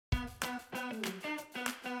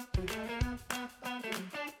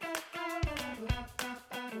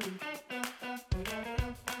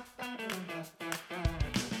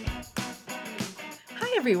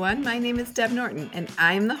Hi, everyone. My name is Deb Norton, and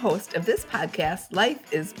I'm the host of this podcast,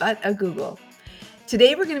 Life is But a Google.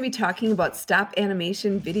 Today, we're going to be talking about stop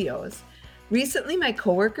animation videos. Recently, my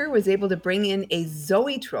coworker was able to bring in a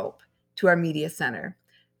zoetrope to our media center.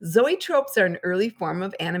 Zoetropes are an early form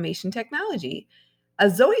of animation technology. A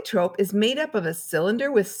zoetrope is made up of a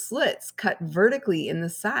cylinder with slits cut vertically in the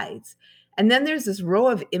sides. And then there's this row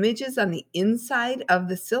of images on the inside of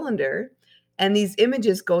the cylinder. And these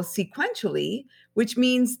images go sequentially, which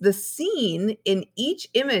means the scene in each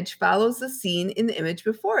image follows the scene in the image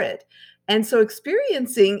before it. And so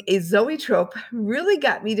experiencing a zoetrope really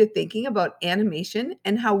got me to thinking about animation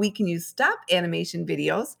and how we can use stop animation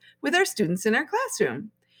videos with our students in our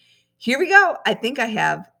classroom. Here we go. I think I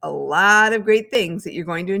have a lot of great things that you're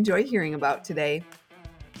going to enjoy hearing about today.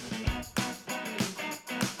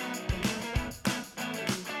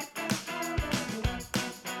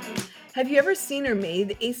 Have you ever seen or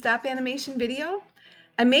made a stop animation video?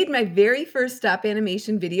 I made my very first stop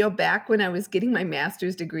animation video back when I was getting my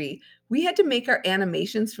master's degree. We had to make our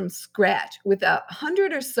animations from scratch with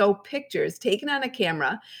 100 or so pictures taken on a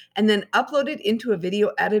camera and then uploaded into a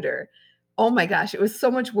video editor. Oh my gosh, it was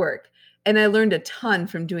so much work, and I learned a ton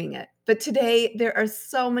from doing it. But today, there are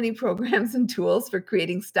so many programs and tools for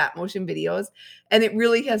creating stop motion videos, and it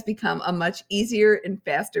really has become a much easier and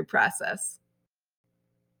faster process.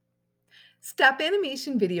 Stop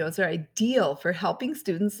animation videos are ideal for helping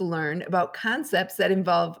students learn about concepts that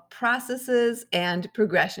involve processes and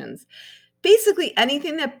progressions. Basically,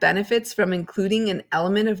 anything that benefits from including an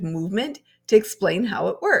element of movement to explain how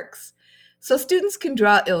it works. So, students can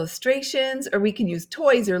draw illustrations, or we can use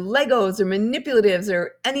toys or Legos or manipulatives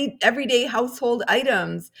or any everyday household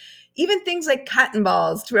items, even things like cotton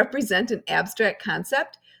balls to represent an abstract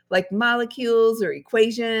concept like molecules or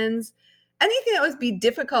equations. Anything that would be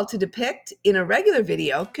difficult to depict in a regular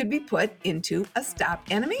video could be put into a stop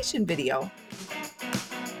animation video.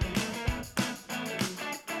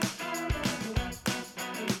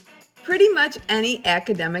 Pretty much any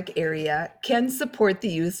academic area can support the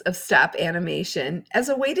use of stop animation as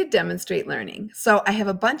a way to demonstrate learning. So, I have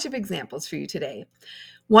a bunch of examples for you today.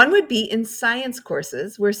 One would be in science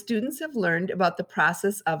courses where students have learned about the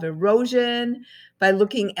process of erosion by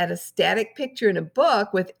looking at a static picture in a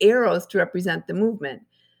book with arrows to represent the movement.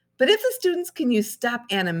 But if the students can use stop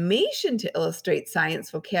animation to illustrate science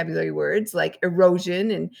vocabulary words like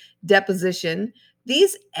erosion and deposition,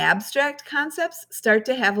 these abstract concepts start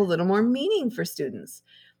to have a little more meaning for students.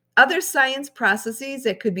 Other science processes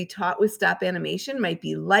that could be taught with stop animation might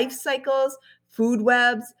be life cycles, food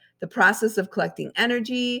webs, the process of collecting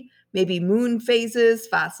energy, maybe moon phases,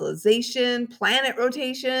 fossilization, planet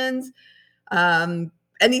rotations, um,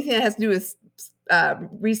 anything that has to do with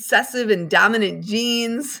recessive and dominant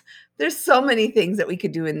genes. There's so many things that we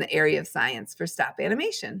could do in the area of science for stop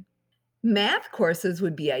animation. Math courses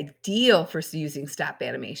would be ideal for using stop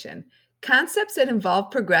animation. Concepts that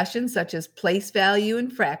involve progression, such as place value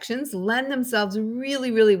and fractions, lend themselves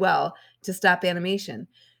really, really well to stop animation.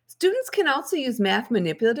 Students can also use math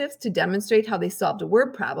manipulatives to demonstrate how they solved a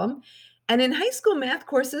word problem. And in high school math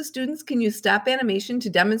courses, students can use stop animation to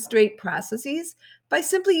demonstrate processes by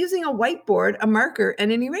simply using a whiteboard, a marker,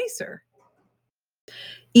 and an eraser.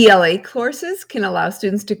 ELA courses can allow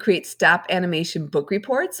students to create stop animation book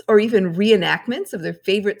reports or even reenactments of their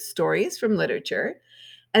favorite stories from literature.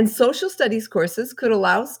 And social studies courses could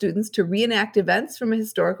allow students to reenact events from a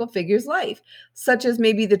historical figure's life, such as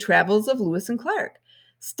maybe the travels of Lewis and Clark.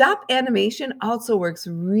 Stop animation also works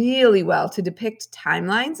really well to depict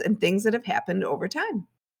timelines and things that have happened over time.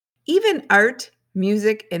 Even art,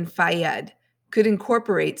 music, and FIED could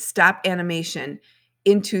incorporate stop animation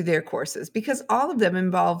into their courses because all of them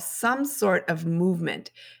involve some sort of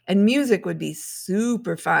movement. And music would be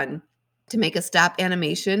super fun to make a stop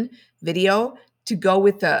animation video to go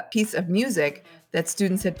with a piece of music that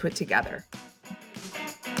students had put together.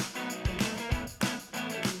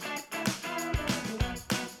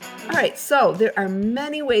 All right, so there are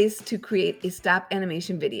many ways to create a stop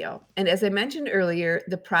animation video. And as I mentioned earlier,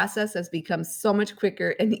 the process has become so much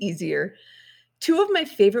quicker and easier. Two of my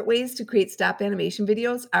favorite ways to create stop animation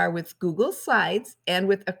videos are with Google Slides and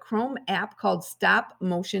with a Chrome app called Stop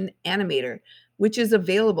Motion Animator, which is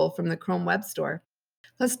available from the Chrome Web Store.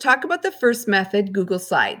 Let's talk about the first method, Google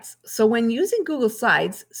Slides. So, when using Google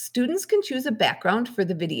Slides, students can choose a background for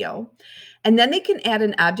the video, and then they can add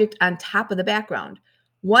an object on top of the background.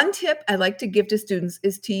 One tip I like to give to students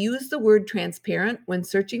is to use the word transparent when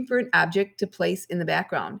searching for an object to place in the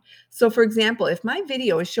background. So, for example, if my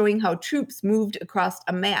video is showing how troops moved across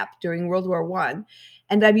a map during World War I,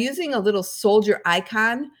 and I'm using a little soldier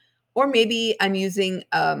icon, or maybe I'm using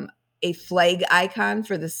a flag icon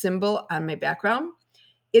for the symbol on my background.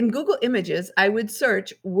 In Google Images, I would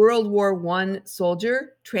search World War I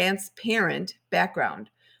soldier transparent background,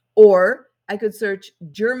 or I could search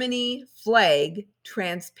Germany flag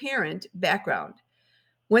transparent background.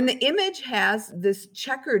 When the image has this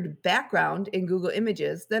checkered background in Google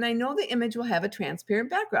Images, then I know the image will have a transparent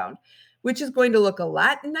background, which is going to look a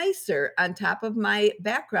lot nicer on top of my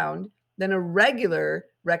background than a regular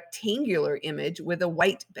rectangular image with a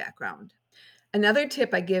white background. Another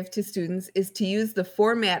tip I give to students is to use the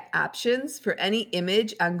format options for any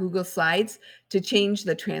image on Google Slides to change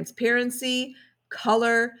the transparency,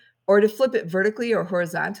 color, or to flip it vertically or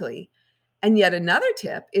horizontally. And yet another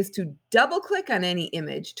tip is to double click on any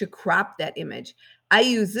image to crop that image. I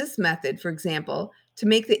use this method, for example, to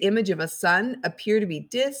make the image of a sun appear to be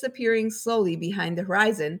disappearing slowly behind the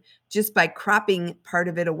horizon just by cropping part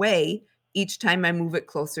of it away each time I move it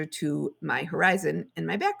closer to my horizon in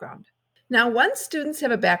my background. Now, once students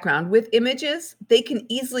have a background with images, they can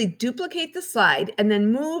easily duplicate the slide and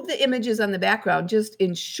then move the images on the background just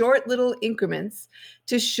in short little increments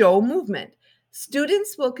to show movement.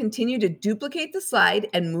 Students will continue to duplicate the slide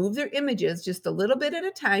and move their images just a little bit at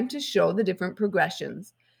a time to show the different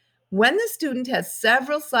progressions. When the student has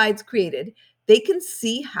several slides created, they can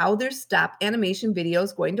see how their stop animation video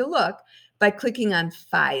is going to look by clicking on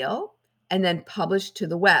File and then Publish to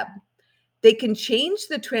the web. They can change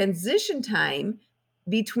the transition time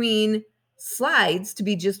between slides to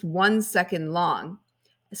be just 1 second long.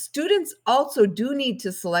 Students also do need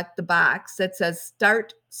to select the box that says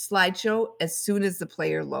Start Slideshow as soon as the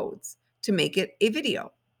player loads to make it a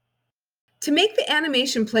video. To make the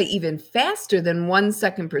animation play even faster than 1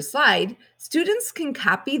 second per slide, students can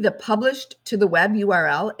copy the published to the web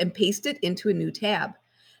URL and paste it into a new tab.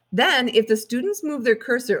 Then, if the students move their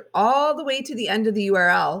cursor all the way to the end of the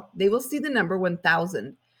URL, they will see the number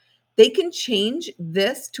 1000. They can change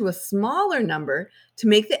this to a smaller number to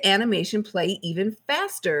make the animation play even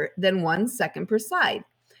faster than 1 second per slide.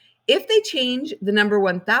 If they change the number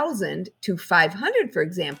 1000 to 500, for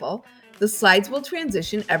example, the slides will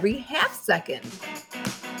transition every half second.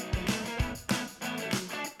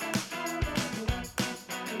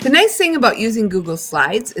 The nice thing about using Google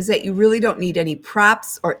Slides is that you really don't need any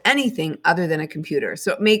props or anything other than a computer.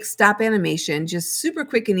 So it makes stop animation just super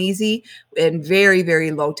quick and easy and very, very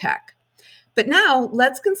low tech. But now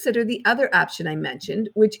let's consider the other option I mentioned,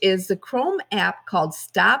 which is the Chrome app called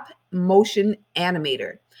Stop Motion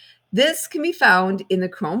Animator. This can be found in the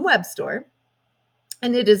Chrome Web Store,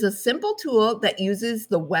 and it is a simple tool that uses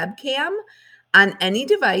the webcam on any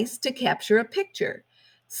device to capture a picture.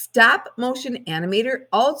 Stop Motion Animator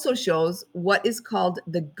also shows what is called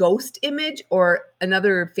the ghost image, or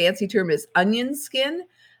another fancy term is onion skin,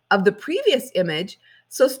 of the previous image,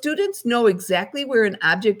 so students know exactly where an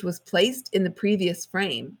object was placed in the previous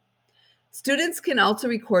frame. Students can also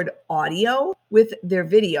record audio with their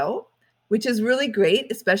video, which is really great,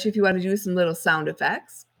 especially if you want to do some little sound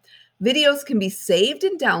effects. Videos can be saved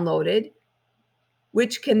and downloaded,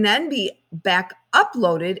 which can then be back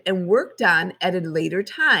uploaded and worked on at a later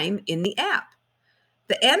time in the app.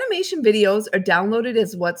 The animation videos are downloaded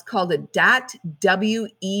as what's called a .webm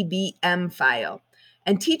file,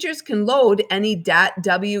 and teachers can load any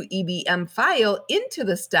 .webm file into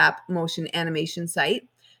the Stop Motion Animation site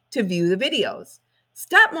to view the videos.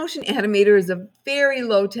 Stop Motion Animator is a very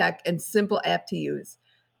low-tech and simple app to use.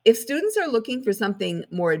 If students are looking for something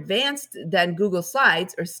more advanced than Google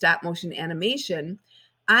Slides or stop motion animation,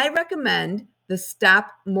 I recommend the Stop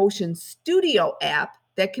Motion Studio app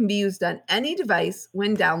that can be used on any device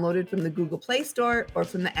when downloaded from the Google Play Store or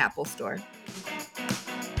from the Apple Store.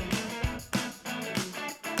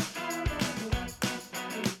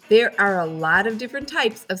 There are a lot of different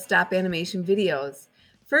types of stop animation videos.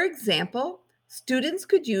 For example, students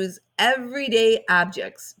could use everyday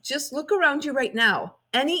objects. Just look around you right now.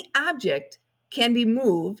 Any object can be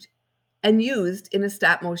moved and used in a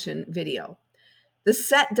stop motion video. The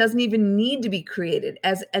set doesn't even need to be created,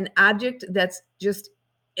 as an object that's just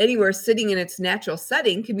anywhere sitting in its natural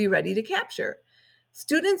setting can be ready to capture.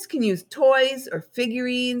 Students can use toys or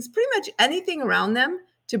figurines, pretty much anything around them,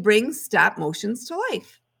 to bring stop motions to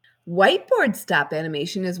life. Whiteboard stop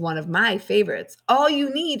animation is one of my favorites. All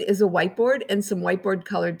you need is a whiteboard and some whiteboard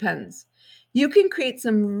colored pens. You can create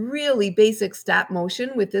some really basic stop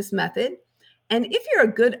motion with this method. And if you're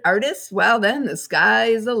a good artist, well, then the sky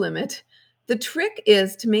is the limit. The trick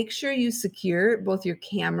is to make sure you secure both your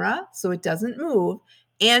camera so it doesn't move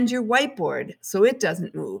and your whiteboard so it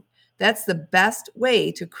doesn't move. That's the best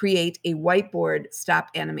way to create a whiteboard stop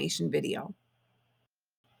animation video.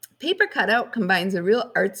 Paper Cutout combines a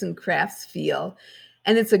real arts and crafts feel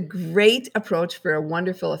And it's a great approach for a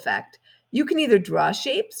wonderful effect. You can either draw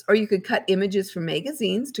shapes or you could cut images from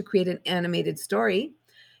magazines to create an animated story.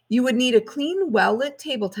 You would need a clean, well lit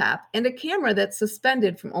tabletop and a camera that's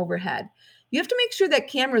suspended from overhead. You have to make sure that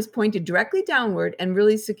camera is pointed directly downward and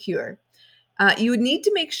really secure. You would need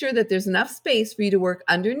to make sure that there's enough space for you to work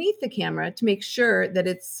underneath the camera to make sure that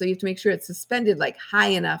you have to make sure it's suspended like high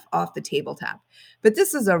enough off the tabletop. But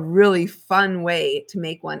this is a really fun way to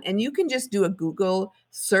make one. And you can just do a Google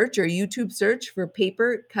search or YouTube search for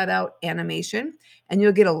paper cutout animation, and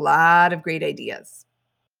you'll get a lot of great ideas.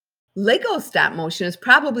 Lego stop motion is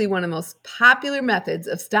probably one of the most popular methods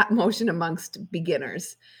of stop motion amongst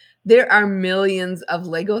beginners. There are millions of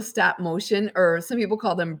Lego stop motion, or some people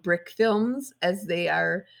call them brick films, as they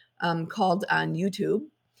are called on YouTube.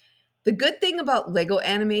 The good thing about Lego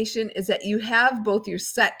animation is that you have both your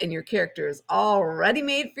set and your characters already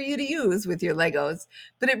made for you to use with your Legos,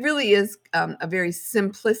 but it really is a very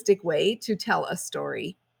simplistic way to tell a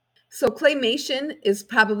story. So, claymation is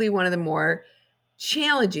probably one of the more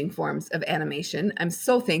challenging forms of animation. I'm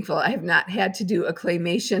so thankful I have not had to do a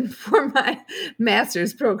claymation for my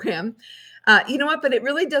master's program. You know what? But it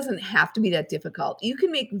really doesn't have to be that difficult. You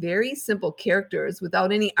can make very simple characters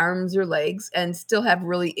without any arms or legs and still have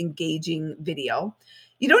really engaging video.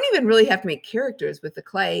 You don't even really have to make characters with the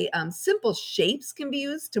clay. Simple shapes can be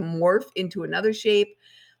used to morph into another shape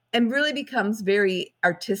and really becomes very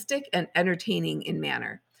artistic and entertaining in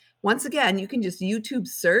manner. Once again, you can just YouTube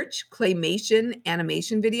search claymation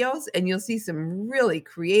animation videos and you'll see some really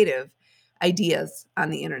creative ideas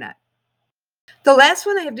on the internet. The last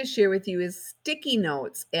one I have to share with you is sticky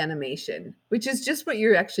notes animation, which is just what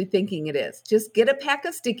you're actually thinking it is. Just get a pack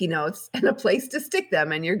of sticky notes and a place to stick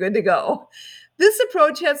them, and you're good to go. This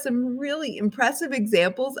approach has some really impressive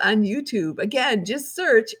examples on YouTube. Again, just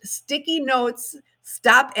search sticky notes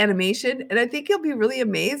stop animation, and I think you'll be really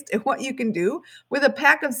amazed at what you can do with a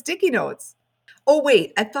pack of sticky notes. Oh,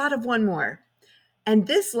 wait, I thought of one more. And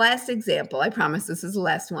this last example, I promise this is the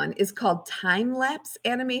last one, is called time lapse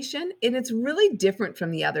animation, and it's really different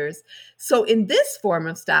from the others. So, in this form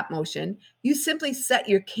of stop motion, you simply set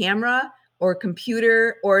your camera or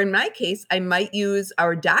computer, or in my case, I might use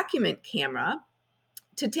our document camera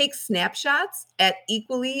to take snapshots at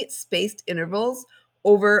equally spaced intervals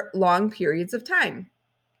over long periods of time.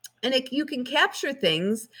 And you can capture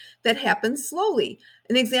things that happen slowly.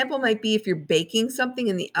 An example might be if you're baking something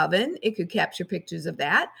in the oven, it could capture pictures of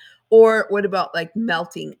that. Or what about like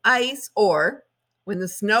melting ice? Or when the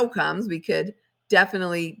snow comes, we could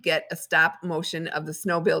definitely get a stop motion of the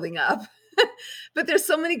snow building up. But there's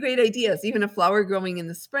so many great ideas, even a flower growing in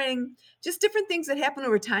the spring. Just different things that happen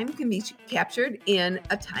over time can be captured in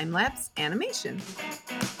a time lapse animation.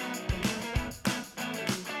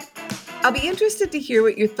 I'll be interested to hear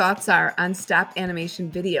what your thoughts are on stop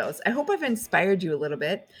animation videos. I hope I've inspired you a little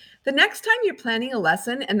bit. The next time you're planning a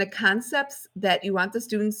lesson and the concepts that you want the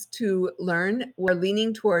students to learn were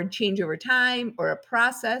leaning toward change over time or a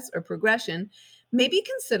process or progression, maybe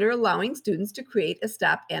consider allowing students to create a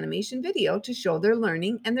stop animation video to show their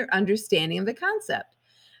learning and their understanding of the concept.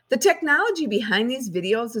 The technology behind these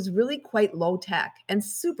videos is really quite low tech and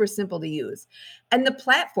super simple to use. And the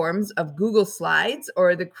platforms of Google Slides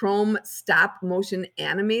or the Chrome Stop Motion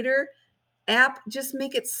Animator app just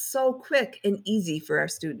make it so quick and easy for our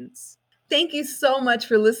students. Thank you so much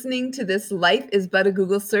for listening to this Life is But a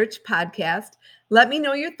Google Search podcast. Let me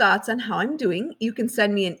know your thoughts on how I'm doing. You can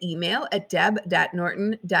send me an email at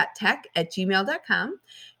deb.norton.tech@gmail.com.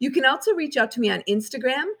 You can also reach out to me on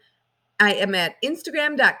Instagram. I am at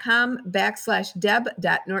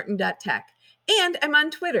instagram.com/deb.norton.tech. And I'm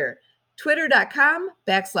on Twitter,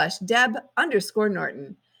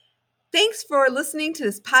 twitter.com/Deb_Norton. Thanks for listening to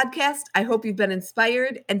this podcast. I hope you've been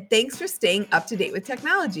inspired, and thanks for staying up to date with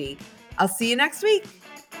technology. I'll see you next week.